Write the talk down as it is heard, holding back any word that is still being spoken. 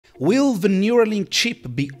Will the Neuralink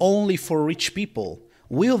chip be only for rich people?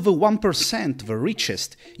 Will the 1%, the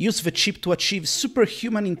richest, use the chip to achieve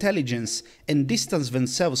superhuman intelligence and distance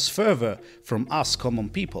themselves further from us common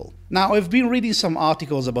people? Now, I've been reading some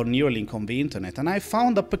articles about Neuralink on the internet, and I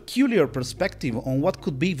found a peculiar perspective on what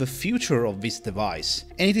could be the future of this device.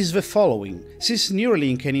 And it is the following. Since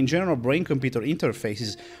Neuralink and in general brain-computer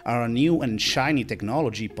interfaces are a new and shiny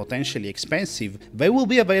technology, potentially expensive, they will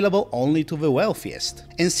be available only to the wealthiest.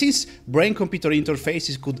 And since brain-computer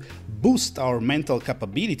interfaces could boost our mental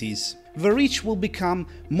capabilities, the rich will become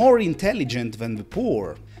more intelligent than the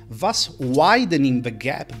poor, thus widening the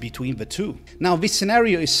gap between the two. Now, this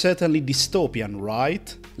scenario is certainly dystopian,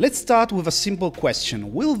 right? Let's start with a simple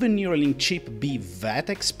question. Will the Neuralink chip be that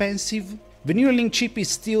expensive? The Neuralink chip is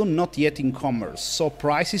still not yet in commerce, so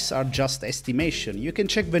prices are just estimation. You can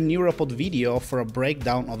check the Neuropod video for a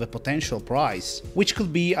breakdown of the potential price, which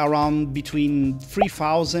could be around between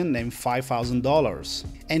 $3,000 and $5,000.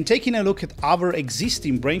 And taking a look at other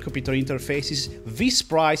existing brain-computer interfaces, this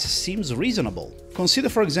price seems reasonable. Consider,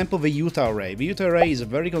 for example, the Utah Array. The Utah Array is a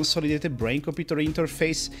very consolidated brain-computer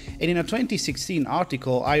interface, and in a 2016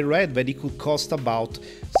 article I read that it could cost about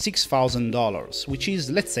 $6,000, which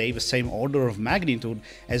is, let's say, the same order of magnitude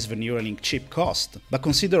as the Neuralink chip cost. But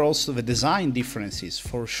consider also the design differences.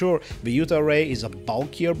 For sure, the Utah Array is a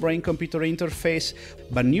bulkier brain-computer interface,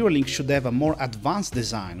 but Neuralink should have a more advanced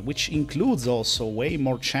design, which includes also way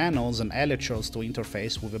more channels and electrodes to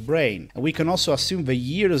interface with the brain. And we can also assume the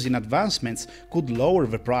years in advancements could lower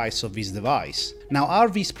the price of this device. Now, are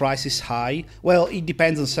these prices high? Well, it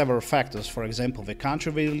depends on several factors. For example, the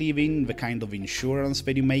country they live in, the kind of insurance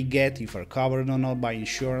that you may get, if you're covered or not by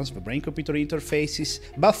insurance, the brain-computer interfaces.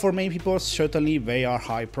 But for many people, certainly they are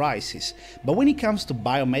high prices. But when it comes to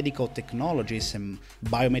biomedical technologies and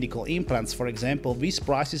biomedical implants, for example, these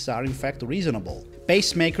prices are in fact reasonable.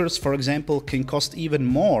 Pacemakers, for example, can cost even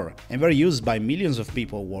more, and they're used by millions of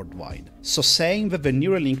people worldwide. So saying that the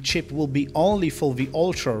Neuralink chip will be only for the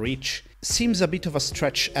ultra-rich seems a bit of a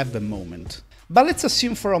stretch at the moment. But let's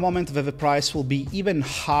assume for a moment that the price will be even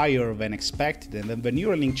higher than expected and that the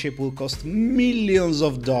Neuralink chip will cost millions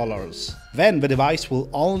of dollars. Then the device will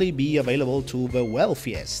only be available to the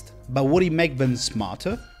wealthiest. But would it make them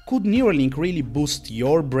smarter? Could Neuralink really boost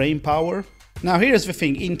your brain power? Now, here's the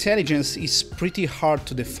thing, intelligence is pretty hard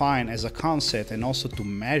to define as a concept and also to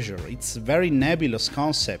measure. It's a very nebulous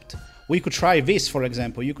concept. We could try this, for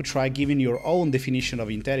example. You could try giving your own definition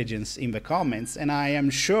of intelligence in the comments, and I am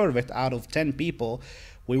sure that out of 10 people,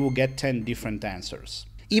 we will get 10 different answers.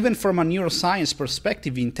 Even from a neuroscience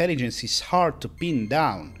perspective, intelligence is hard to pin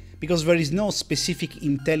down, because there is no specific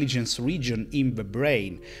intelligence region in the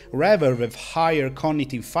brain. Rather, the higher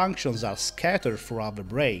cognitive functions are scattered throughout the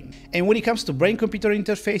brain. And when it comes to brain-computer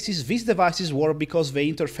interfaces, these devices work because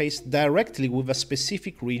they interface directly with a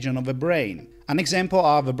specific region of the brain. An example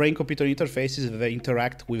are the brain-computer interfaces that they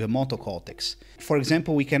interact with the motor cortex. For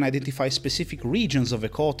example, we can identify specific regions of the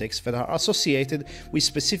cortex that are associated with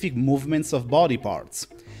specific movements of body parts.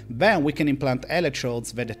 Then we can implant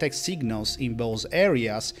electrodes that detect signals in those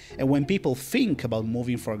areas, and when people think about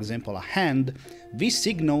moving, for example, a hand, this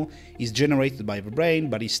signal is generated by the brain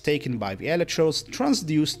but is taken by the electrodes,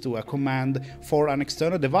 transduced to a command for an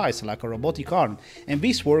external device like a robotic arm, and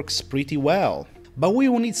this works pretty well. But we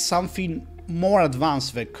will need something more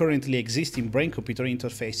advanced than currently existing brain-computer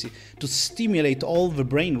interfaces to stimulate all the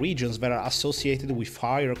brain regions that are associated with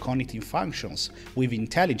higher cognitive functions, with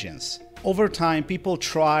intelligence. Over time, people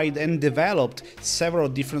tried and developed several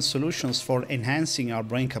different solutions for enhancing our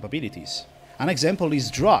brain capabilities. An example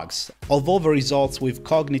is drugs. Although the results with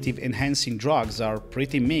cognitive enhancing drugs are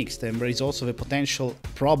pretty mixed, and there is also the potential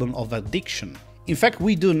problem of addiction. In fact,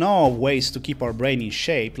 we do know ways to keep our brain in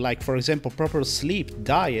shape, like for example proper sleep,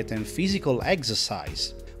 diet and physical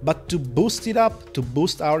exercise. But to boost it up, to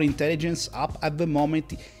boost our intelligence up at the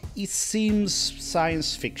moment, it seems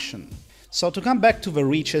science fiction. So to come back to the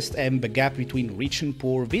richest and the gap between rich and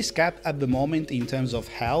poor, this gap at the moment in terms of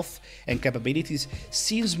health and capabilities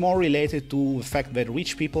seems more related to the fact that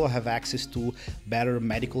rich people have access to better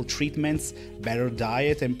medical treatments, better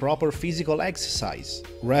diet and proper physical exercise,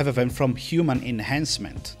 rather than from human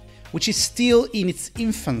enhancement, which is still in its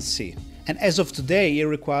infancy. And as of today, it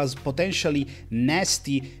requires potentially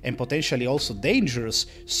nasty and potentially also dangerous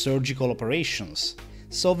surgical operations.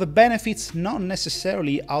 So the benefits not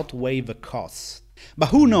necessarily outweigh the costs. But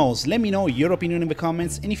who knows, let me know your opinion in the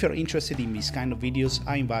comments, and if you're interested in these kind of videos,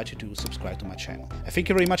 I invite you to subscribe to my channel. I thank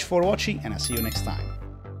you very much for watching, and I'll see you next time.